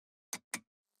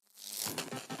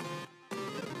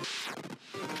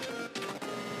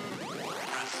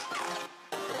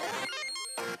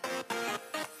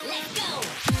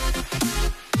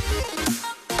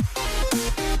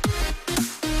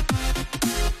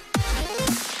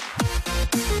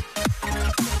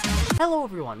Hello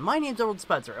everyone, my name's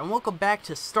EmeraldSpencer, and welcome back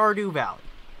to Stardew Valley.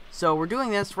 So we're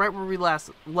doing this right where we left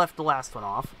the last one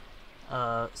off.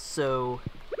 So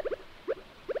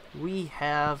we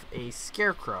have a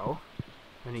scarecrow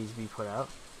that needs to be put out.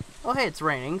 Oh hey, it's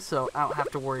raining, so I don't have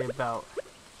to worry about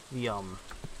the how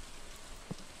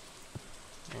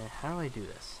do I do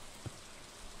this?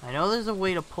 I know there's a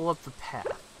way to pull up the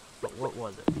path, but what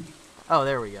was it? Oh,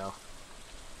 there we go.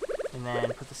 And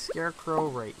then put the scarecrow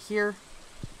right here.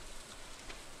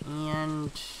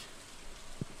 And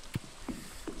I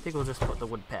think we'll just put the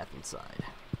wood path inside.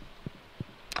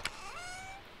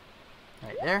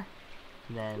 Right there.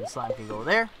 And then the slime can go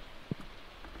there.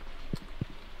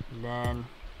 And then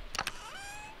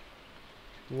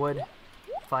wood,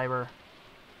 fiber,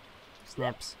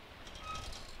 snips.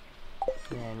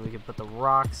 And we can put the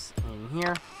rocks in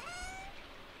here.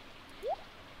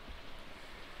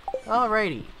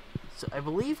 Alrighty. So I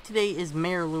believe today is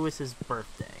Mayor Lewis's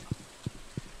birthday.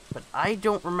 But I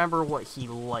don't remember what he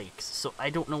likes, so I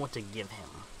don't know what to give him.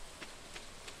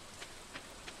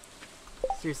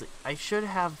 Seriously, I should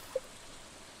have...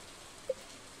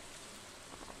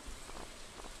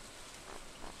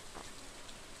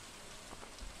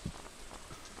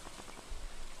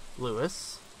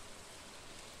 Lewis.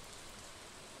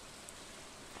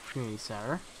 Community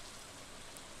Center.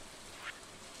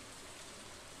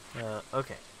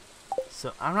 Okay.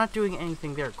 So, I'm not doing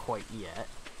anything there quite yet.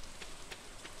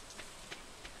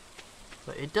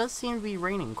 But it does seem to be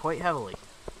raining quite heavily.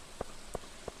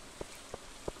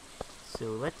 So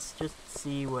let's just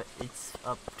see what it's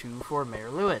up to for Mayor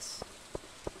Lewis.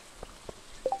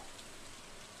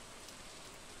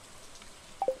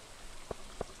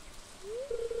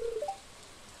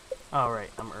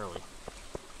 Alright, I'm early.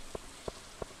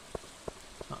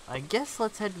 Well, I guess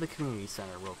let's head to the community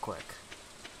center real quick.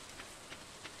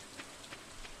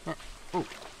 Oh,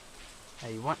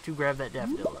 I want to grab that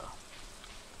daffodil though.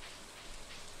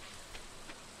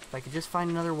 If I could just find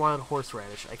another wild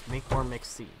horseradish, I could make more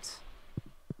mixed seeds.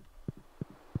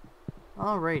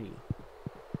 Alrighty.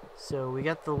 So we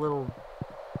got the little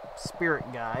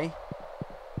spirit guy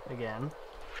again.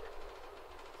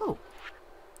 Oh.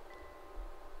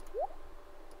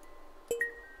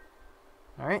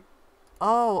 Alright.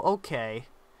 Oh, okay.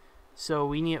 So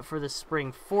we need it for the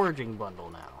spring foraging bundle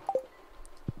now.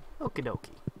 Okie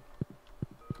dokie.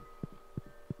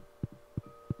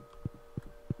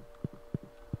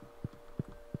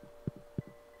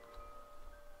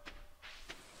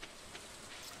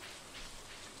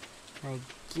 I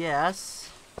guess.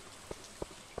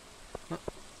 Oh,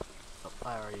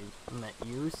 I already met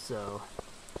you, so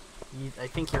I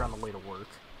think you're on the way to work.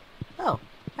 Oh,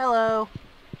 hello.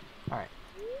 Alright.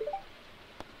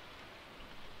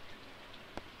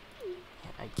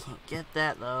 I can't get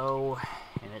that though,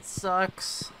 and it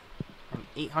sucks. I'm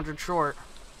 800 short.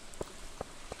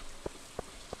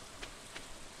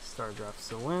 Stardew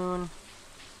Saloon.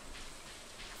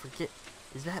 Forget,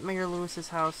 is that Mayor Lewis's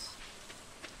house?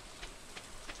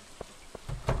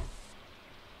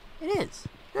 It is.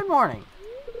 Good morning.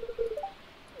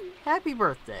 Happy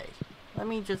birthday. Let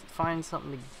me just find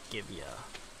something to give you.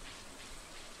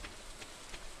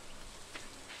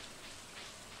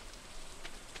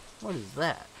 What is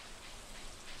that?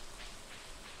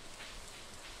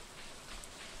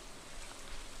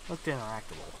 Looked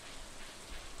interactable.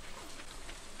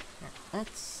 Here,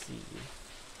 let's see.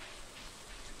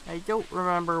 I don't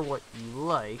remember what you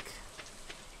like.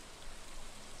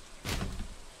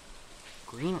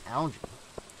 Green algae.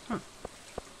 Alright,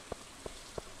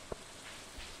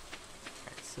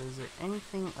 so is there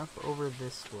anything up over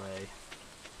this way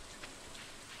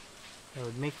that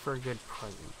would make for a good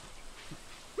present?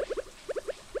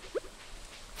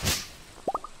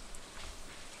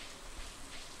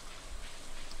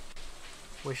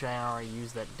 Wish I had already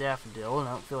used that daffodil, and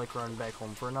I don't feel like running back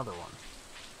home for another one.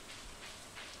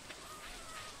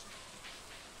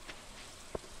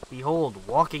 Behold,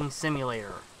 walking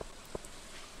simulator.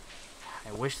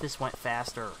 I wish this went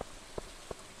faster.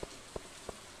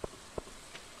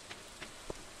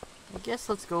 I guess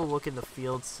let's go look in the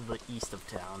fields to the east of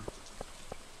town.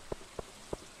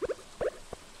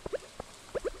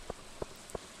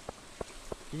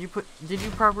 Did you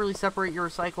properly separate your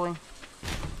recycling?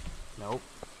 Nope.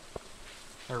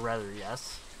 Or rather,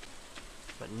 yes.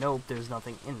 But nope, there's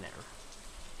nothing in there.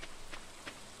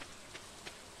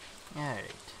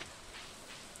 Alright.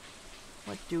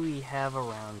 What do we have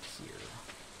around here?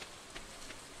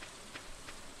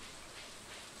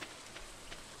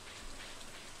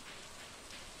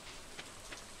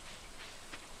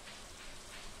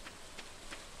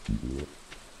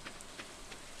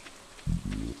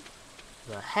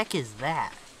 The heck is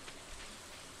that?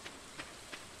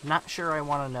 Not sure I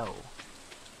want to know.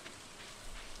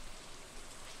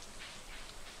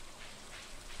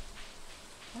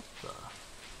 What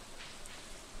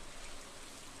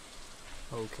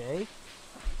the? Okay.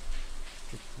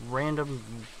 Just random,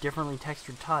 differently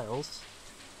textured tiles.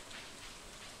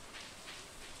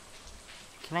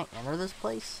 Can I enter this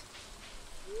place?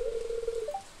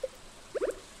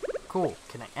 Cool.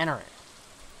 Can I enter it?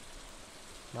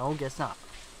 No, guess not.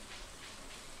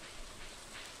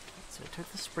 So I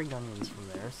took the spring onions from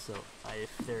there, so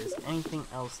if there's anything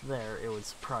else there, it would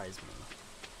surprise me.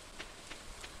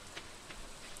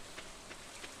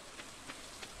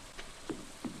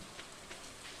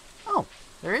 Oh,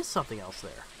 there is something else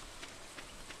there.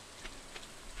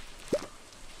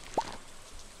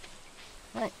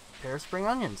 Right, pair of spring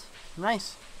onions.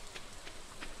 Nice.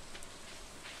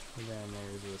 And then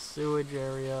there's a sewage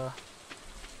area.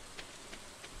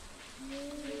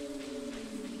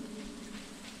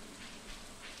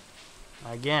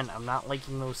 Again, I'm not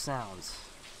liking those sounds.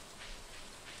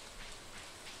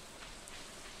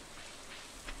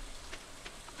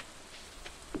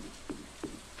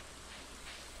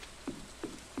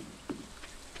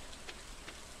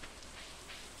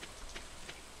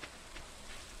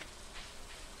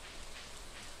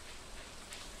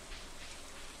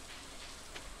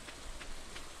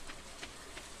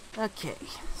 Okay,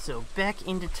 so back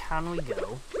into town we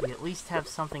go. We at least have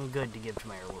something good to give to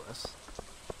Mayor Lewis.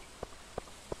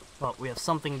 Well, we have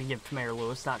something to give to Mayor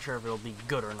Lewis. Not sure if it'll be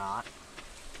good or not.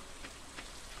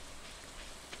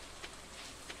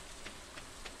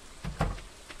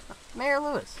 Mayor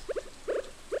Lewis!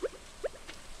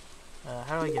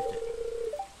 How do I gift it?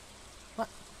 What?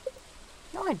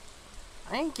 No, I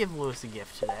didn't give Lewis a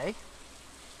gift today.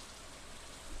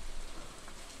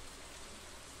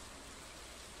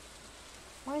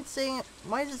 Why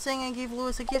is it saying I gave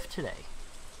Lewis a gift today?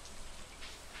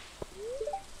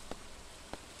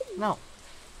 No.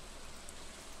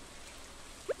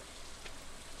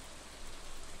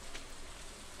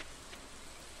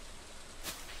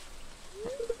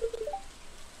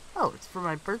 Oh, it's for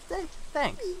my birthday?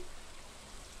 Thanks.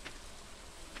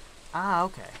 Ah,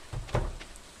 okay.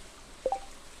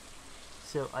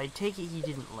 So I take it he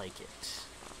didn't like it.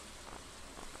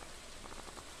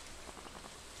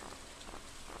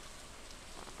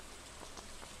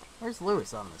 Where's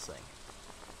Lewis on this thing?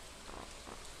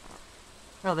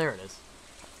 Oh, there it is.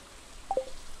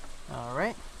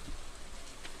 Alright.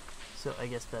 So I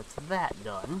guess that's that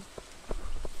done.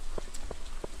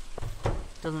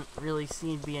 Doesn't really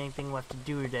seem to be anything left to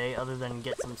do today other than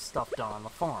get some stuff done on the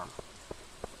farm.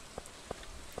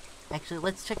 Actually,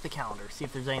 let's check the calendar, see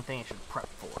if there's anything I should prep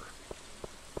for.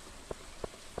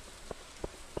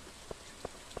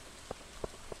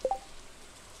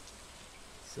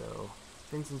 So,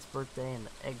 Vincent's birthday and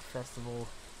the Egg Festival.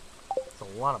 It's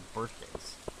a lot of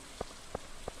birthdays.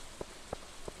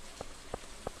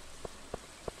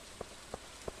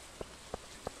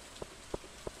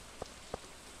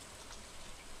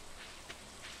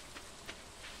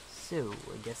 So,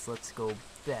 I guess let's go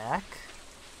back.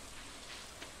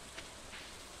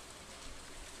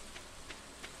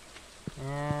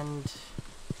 And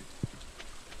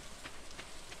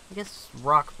I guess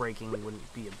rock breaking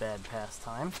wouldn't be a bad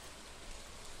pastime.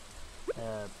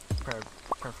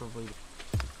 Preferably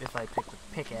if I pick the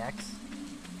pickaxe.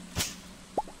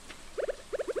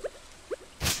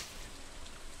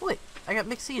 Wait, I got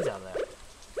mixed seeds out of that.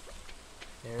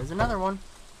 There's another one.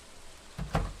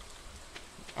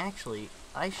 Actually,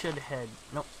 I should head...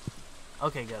 Nope.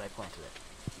 Okay, good, I planted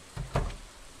it.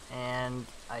 And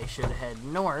I should head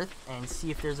north and see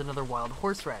if there's another wild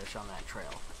horseradish on that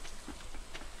trail.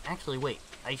 Actually, wait.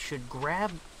 I should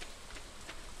grab...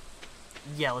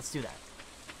 Yeah, let's do that.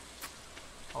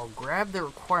 I'll grab the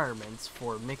requirements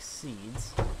for mixed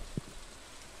seeds.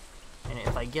 And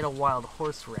if I get a wild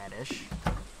horseradish,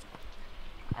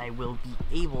 I will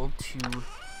be able to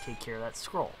take care of that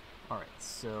scroll. Alright,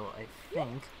 so I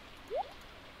think...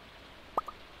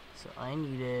 So I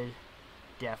needed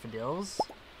daffodils,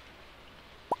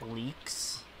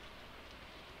 leeks,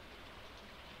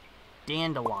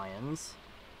 dandelions,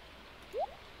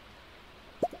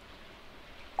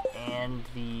 and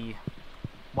the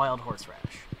wild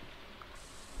horseradish.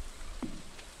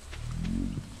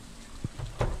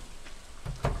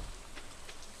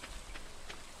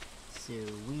 So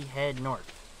we head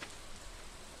north.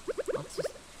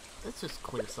 Let's just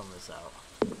clear some of this out.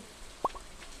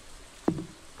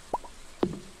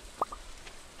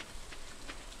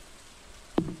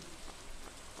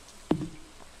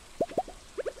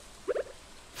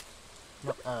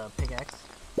 Nope, pickaxe.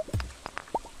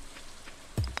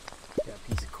 Got a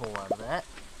piece of coal out of that.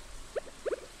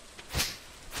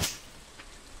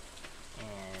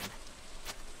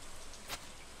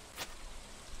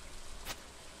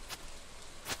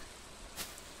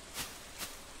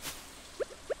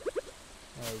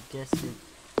 I guess it...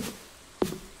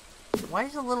 Why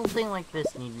does a little thing like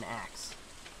this need an axe?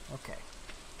 Okay.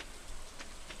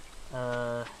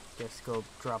 Guess go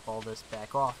drop all this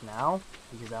back off now,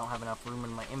 because I don't have enough room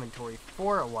in my inventory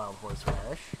for a wild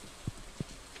horseradish.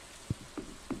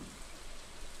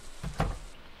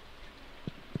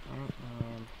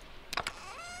 And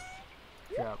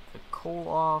drop the coal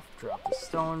off, drop the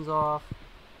stones off,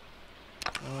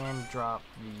 and drop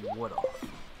the wood off.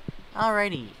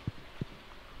 Alrighty.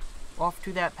 Off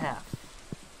to that path.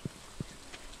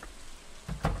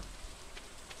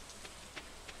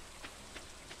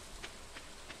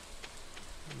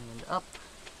 And up.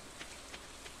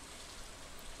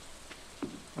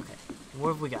 Okay, what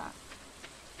have we got?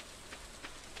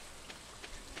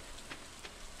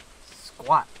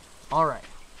 Squat. Alright.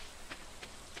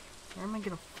 Where am I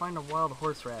gonna find a wild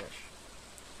horseradish?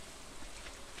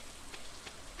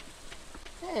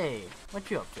 Hey, what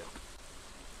you up to?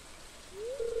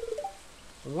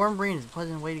 A warm brain is a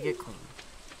pleasant way to get clean.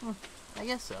 I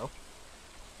guess so.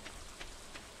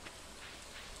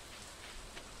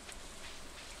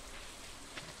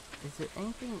 Is there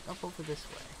anything up over this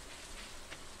way?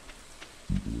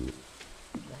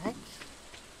 The heck?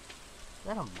 Is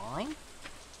that a mine?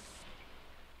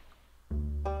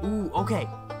 Ooh, okay.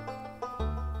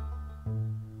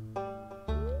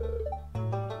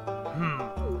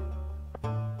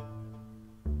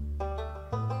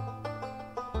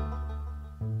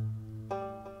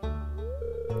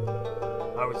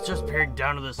 I was just peering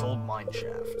down to this old mine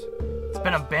shaft. It's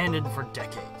been abandoned for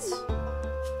decades.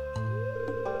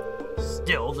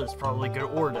 Still, there's probably good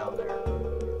ore down there.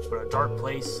 But a dark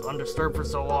place, undisturbed for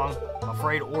so long, I'm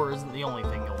afraid ore isn't the only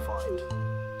thing you'll find.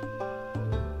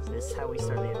 Is this how we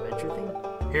start the adventure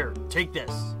thing? Here, take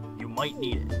this. You might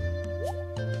need it.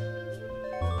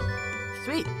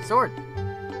 Sweet, sword.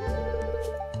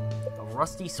 A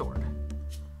rusty sword.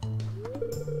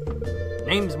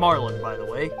 Name's Marlin, by the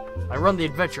way. I run the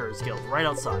Adventurers Guild right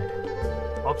outside.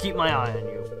 I'll keep my eye on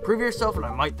you. Prove yourself and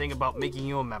I might think about making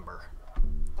you a member.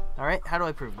 Alright, how do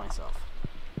I prove myself?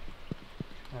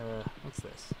 What's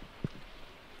this?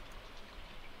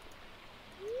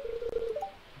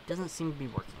 It doesn't seem to be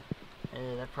working.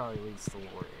 That probably leads to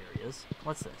lower areas.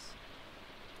 What's this?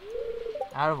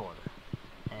 Out of order.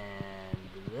 And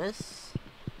this?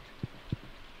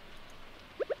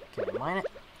 Can I mine it?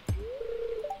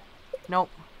 Nope.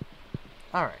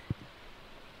 Alright.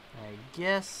 I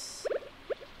guess...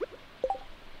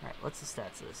 Alright, what's the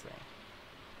stats of this thing?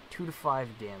 2 to 5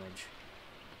 damage.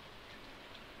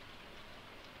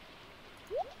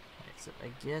 Alright, so I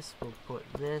guess we'll put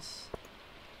this...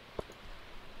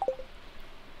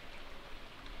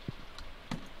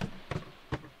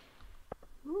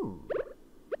 Ooh.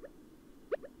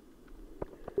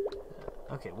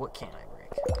 Okay, what can I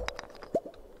break?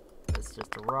 That's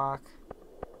just a rock.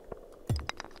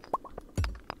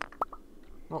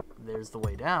 Well, there's the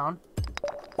way down.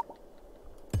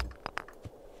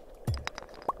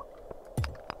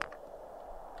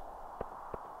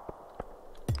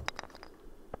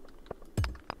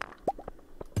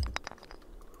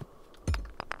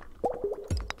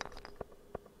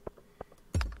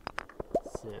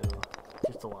 So,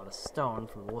 just a lot of stone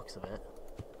from the looks of it.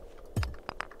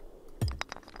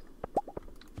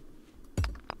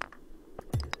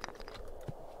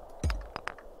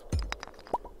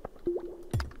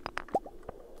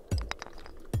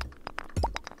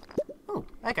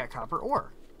 I got copper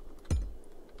ore.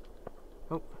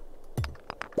 Oh.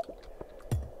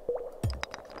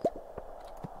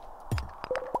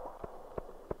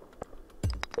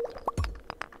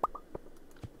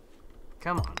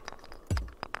 Come on.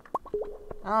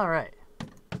 Alright.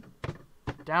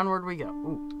 Downward we go.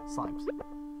 Ooh, slimes.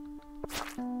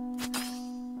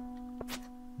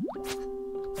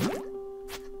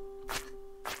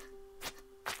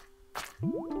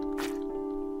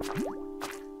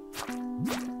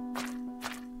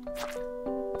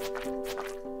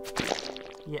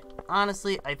 Yeah,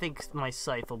 honestly, I think my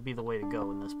scythe will be the way to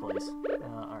go in this place.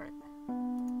 Alright.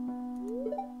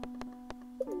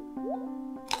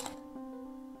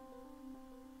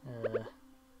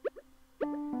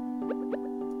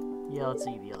 Yeah, let's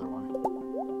see the other one.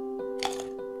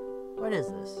 What is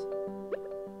this?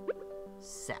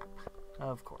 Sap.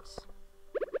 Of course.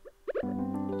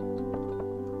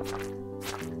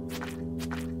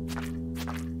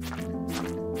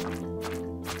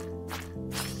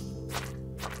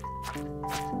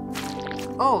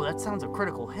 Oh, that sounds a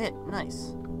critical hit.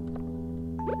 Nice.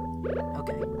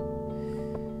 Okay.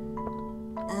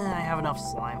 I have enough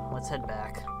slime. Let's head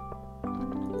back.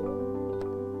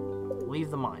 Leave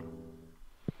the mine.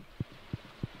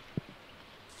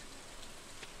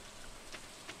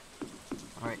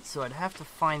 Alright, so I'd have to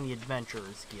find the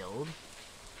Adventurers Guild.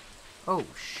 Oh,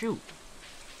 shoot.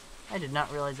 I did not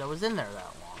realize I was in there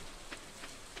that long.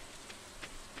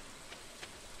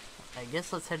 I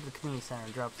guess let's head to the community center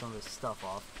and drop some of this stuff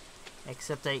off.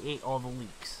 Except I ate all the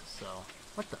leeks, so...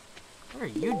 What are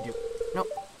you doing? Nope.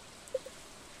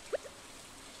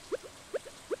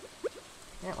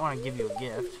 I didn't want to give you a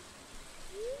gift.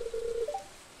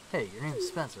 Hey, your name is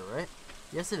Spencer, right?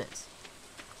 Yes, it is.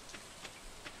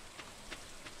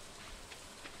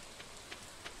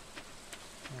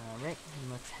 Alright,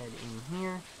 let's head in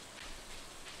here.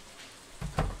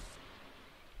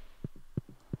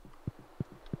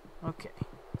 Okay,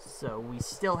 so we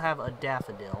still have a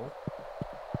daffodil.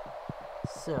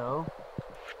 So,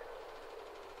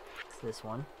 it's this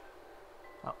one.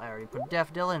 Oh, I already put a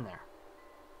daffodil in there.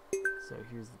 So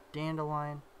here's the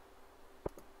dandelion.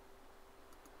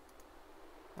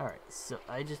 Alright, so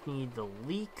I just need the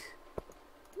leek.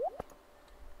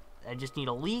 I just need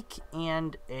a leek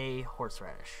and a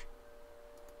horseradish.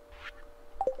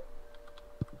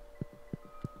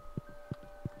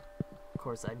 Of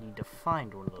course, I need to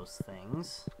find one of those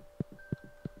things.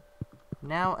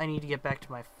 Now I need to get back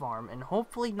to my farm and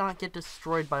hopefully not get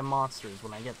destroyed by monsters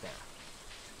when I get there.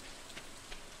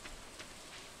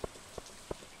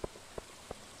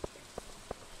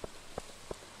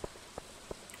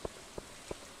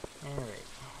 Alright,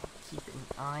 keep an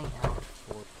eye out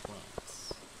for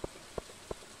plants.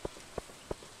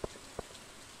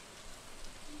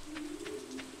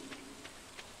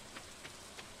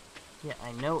 Yeah,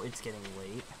 I know it's getting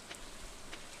late.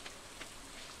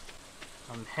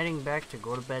 I'm heading back to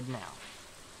go to bed now.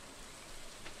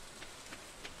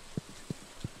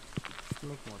 Let's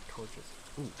make more torches.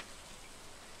 Ooh.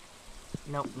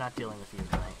 Nope, not dealing with you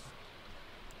tonight.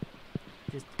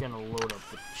 Just gonna load up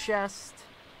the chest.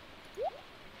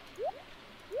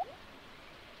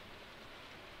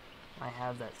 I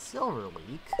have that silver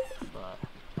leek, but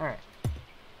alright.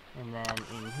 And then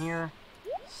in here,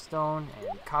 stone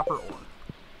and copper ore.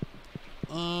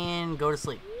 And go to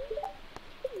sleep.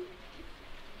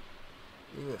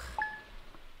 Ugh.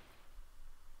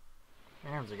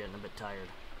 My arms are getting a bit tired.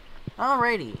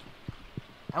 Alrighty.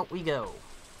 Out we go.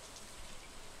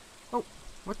 Oh,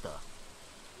 what the?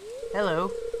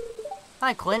 Hello.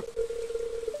 Hi, Clint.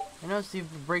 I noticed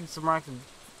you've been some rocks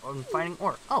and finding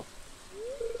ore. Oh.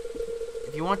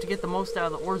 If you want to get the most out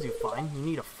of the ores you find, you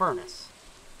need a furnace.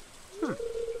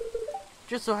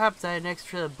 Just so happens I had an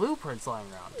extra blueprints lying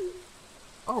around.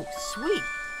 Oh, sweet.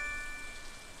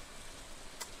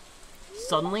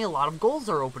 Suddenly, a lot of goals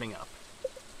are opening up.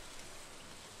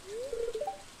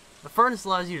 The furnace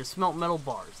allows you to smelt metal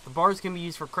bars. The bars can be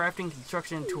used for crafting,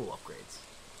 construction, and tool upgrades.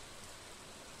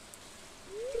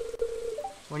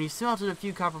 When you've smelted a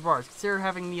few copper bars, consider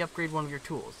having me upgrade one of your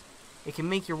tools. It can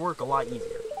make your work a lot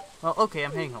easier. Well, okay,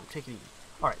 I'm heading home. Take it easy.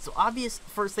 Alright, so obvious,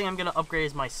 first thing I'm going to upgrade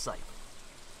is my scythe.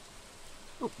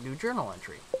 Ooh, new journal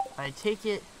entry. I take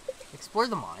it, explore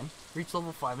the mine, reach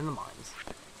level 5 in the mines.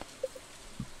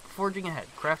 Forging ahead,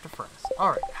 craft a furnace.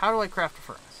 Alright, how do I craft a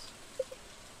furnace?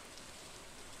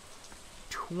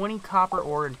 20 copper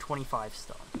ore and 25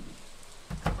 stone.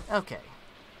 Okay.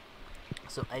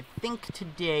 So I think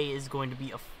today is going to be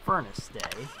a furnace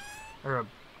day, or a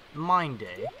mine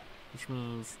day, which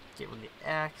means get rid of the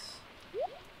axe.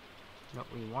 No,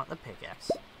 we want the pickaxe.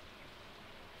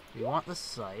 We want the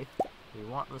scythe. We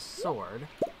want the sword.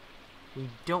 We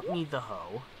don't need the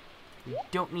hoe. We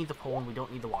don't need the pole, and we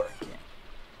don't need the watering can.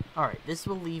 Alright, this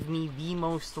will leave me the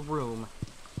most room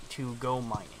to go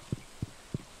mining.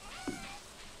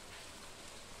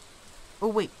 Oh,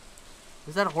 wait.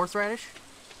 Was that a horseradish?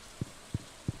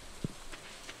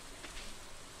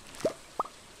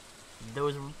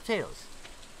 Those were potatoes.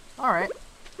 Alright.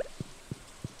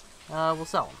 We'll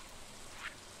sell them.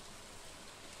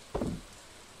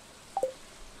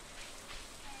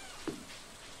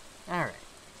 Alright.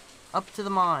 Up to the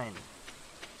mine.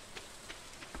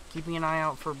 Keeping an eye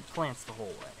out for plants the whole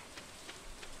way.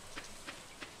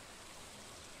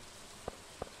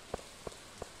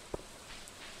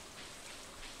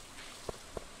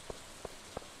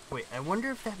 Wait, I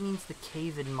wonder if that means the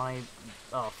cave in my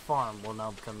farm will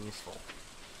now become useful.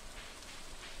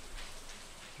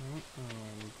 Right,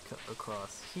 and cut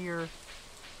across here.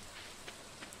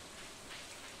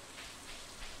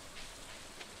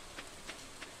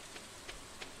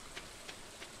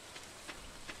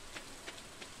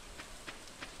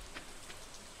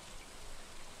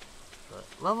 But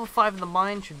level 5 in the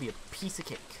mine should be a piece of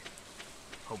cake.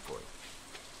 Hopefully.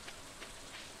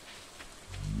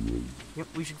 Yep,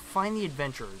 we should find the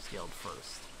Adventurers Guild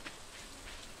first.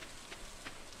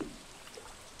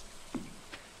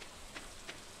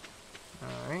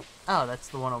 right? Oh, that's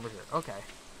the one over here. Okay.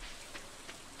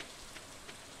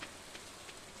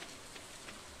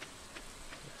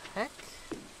 The heck?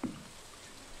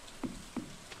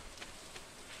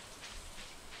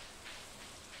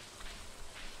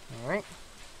 Alright.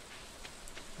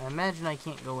 I imagine I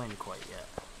can't go in quite yet.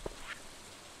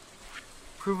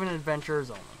 Proven adventurers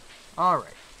only.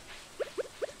 Alright.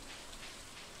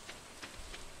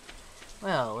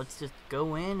 Well, let's just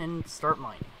go in and start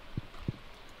mining.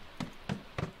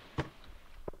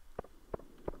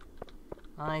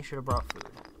 I should have brought food.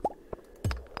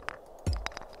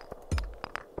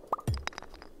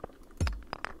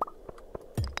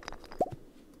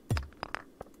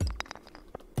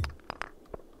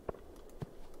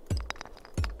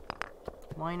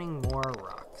 Mining more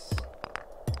rocks.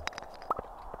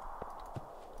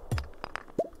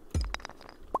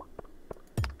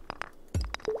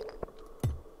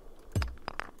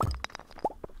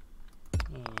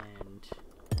 And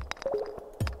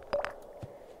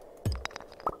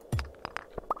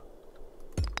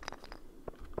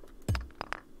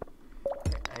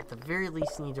I at the very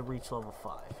least need to reach level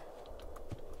 5.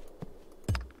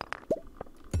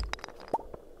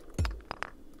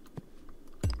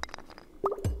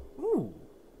 Ooh,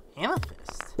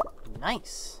 amethyst.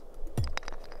 Nice.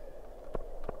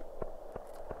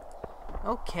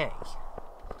 Okay.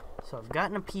 So I've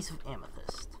gotten a piece of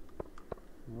amethyst.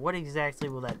 What exactly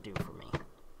will that do for me?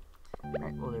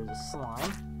 Alright, well there's a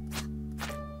slime.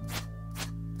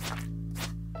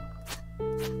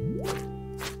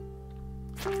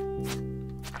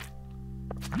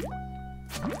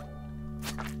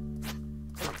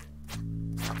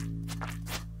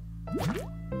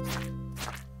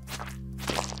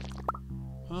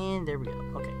 And there we go.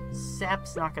 Okay,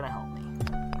 sap's not gonna help me.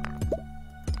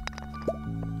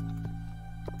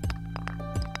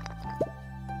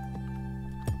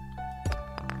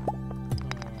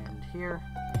 And here,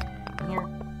 and here.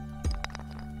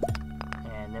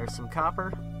 And there's some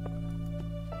copper.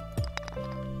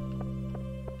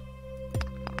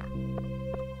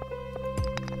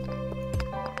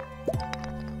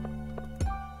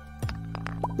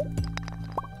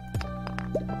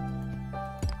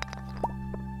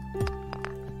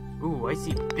 Ooh, I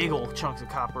see big old chunks of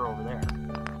copper over there.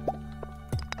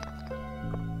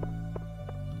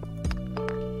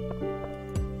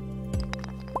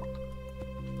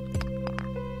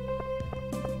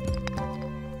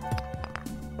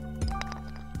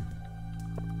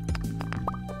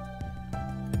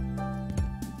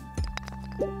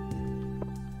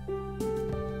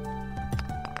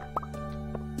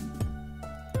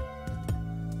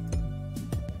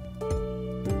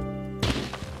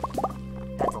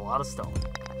 That's a lot of stone.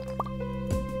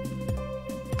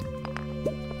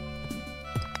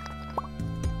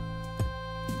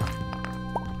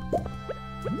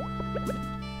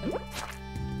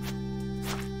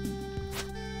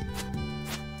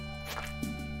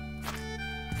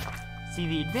 See,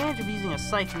 the advantage of using a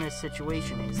scythe in this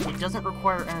situation is it doesn't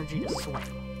require energy to swing.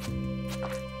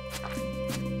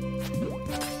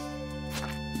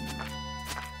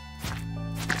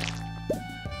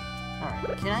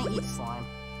 Alright, can I eat slime?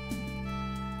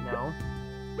 No.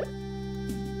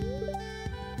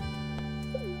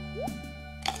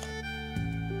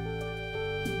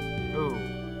 Ooh.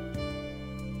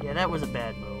 Yeah, that was a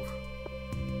bad move.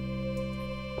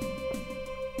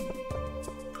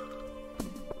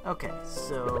 Okay,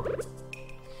 so...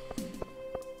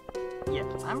 yeah,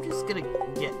 I'm just gonna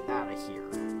get out of here.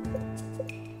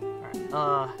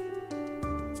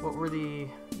 Alright, what were the...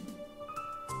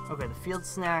 okay, the field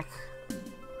snack...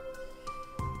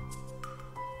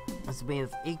 that's made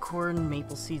of acorn,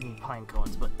 maple seeds, and pine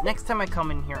cones. But next time I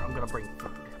come in here, I'm gonna bring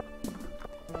food.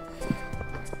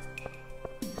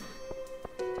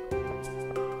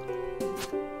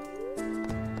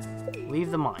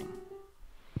 Leave the mine.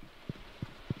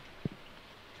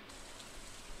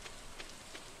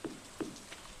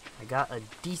 I got a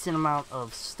decent amount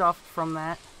of stuff from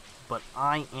that, but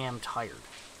I am tired.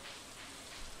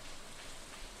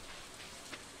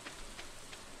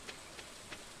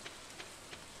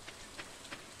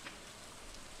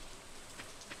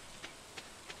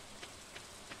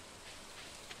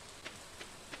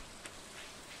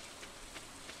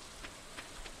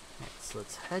 So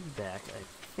let's head back. I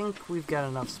think we've got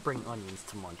enough spring onions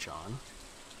to munch on.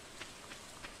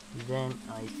 Then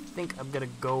I think I'm gonna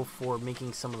go for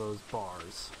making some of those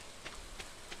bars.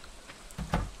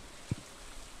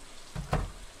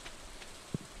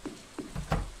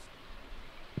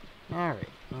 Alright,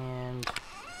 and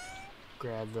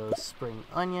grab those spring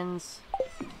onions.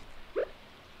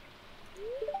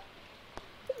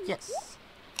 Yes.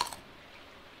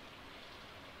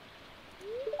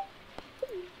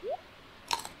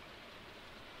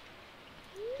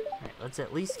 let's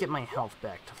at least get my health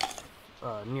back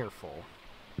to near full.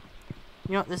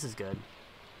 You know what? This is good.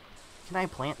 Can I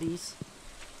plant these?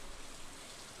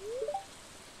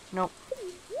 Nope.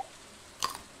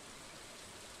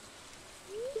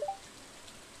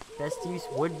 Best use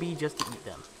would be just to eat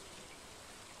them.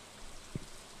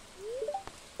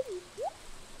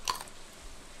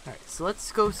 Alright, so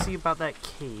let's go see about that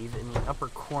cave in the upper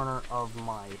corner of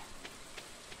my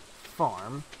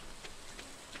farm.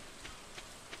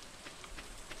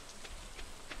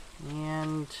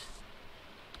 And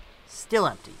still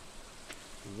empty.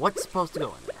 What's supposed to go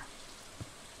in there?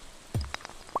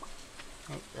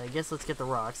 Right, I guess let's get the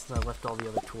rocks since I left all the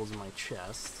other tools in my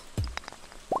chest.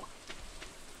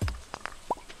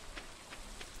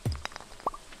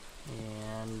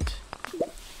 And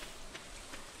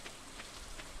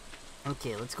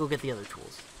okay, let's go get the other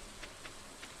tools.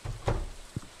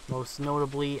 Most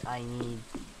notably, I need...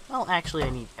 well, actually, I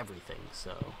need everything,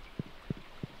 so...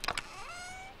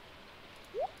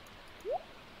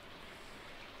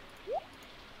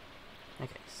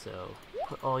 okay, so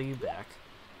put all you back.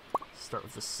 Start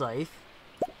with the scythe,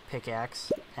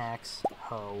 pickaxe, axe,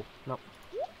 hoe, nope,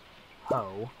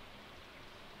 hoe,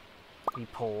 the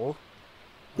pole,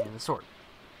 and the sword.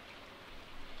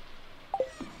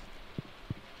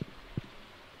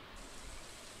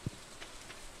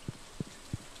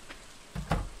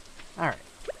 Alright,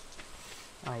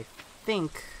 I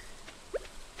think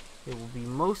it will be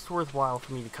most worthwhile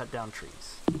for me to cut down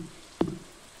trees.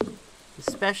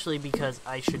 Especially because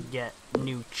I should get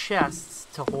new chests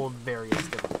to hold various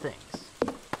different things.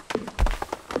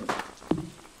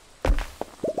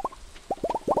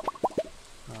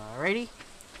 Alrighty.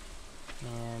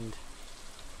 And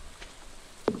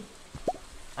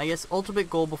I guess ultimate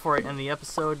goal before I end the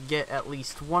episode, get at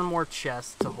least one more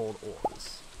chest to hold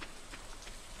ores.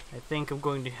 I think I'm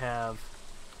going to have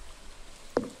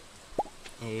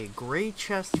a gray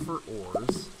chest for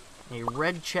ores, a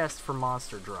red chest for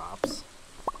monster drops.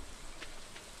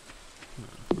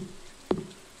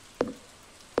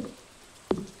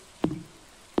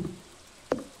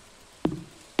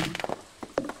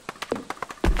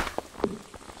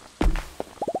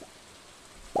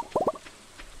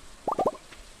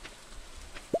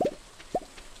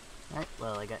 Alright,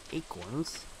 well, I got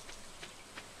acorns.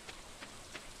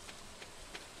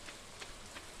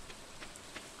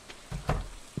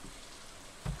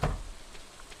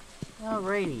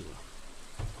 Alrighty.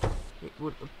 It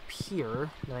would appear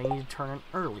that I need to turn in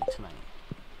early tonight.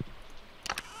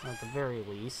 At the very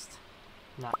least,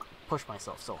 not push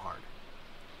myself so hard.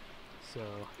 So,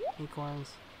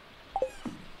 acorns.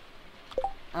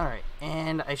 Alright,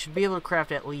 and I should be able to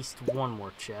craft at least one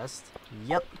more chest.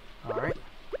 Yep. Alright.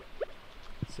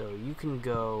 So you can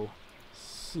go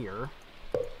here.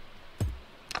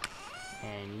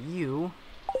 And you,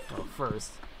 well,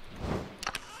 first,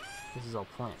 this is all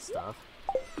plant stuff.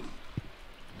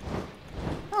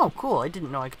 Oh, cool. I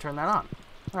didn't know I could turn that on.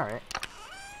 Alright.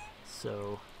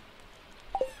 So,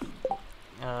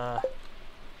 that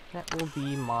will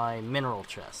be my mineral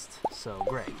chest. So,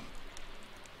 great.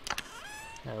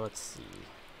 Let's see.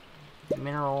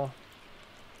 Mineral,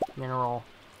 mineral,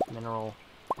 mineral,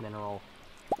 mineral,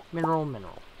 mineral,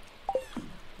 mineral.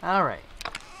 Alright.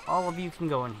 All of you can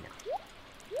go in here.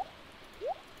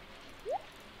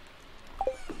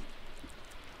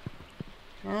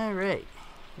 Alright,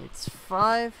 it's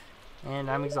 5, and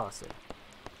I'm exhausted.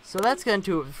 So that's going to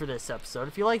do it for this episode.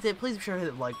 If you liked it, please be sure to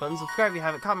hit the like button, subscribe if you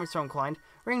haven't, comment if you're so inclined,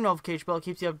 ring the notification bell,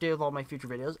 keeps you updated with all my future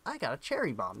videos. I got a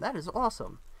cherry bomb, that is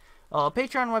awesome.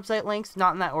 Patreon website links,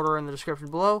 not in that order, in the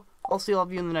description below. I'll see all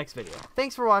of you in the next video.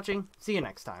 Thanks for watching, see you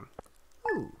next time.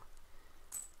 Ooh.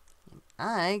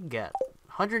 I got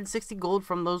 160 gold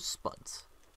from those spuds.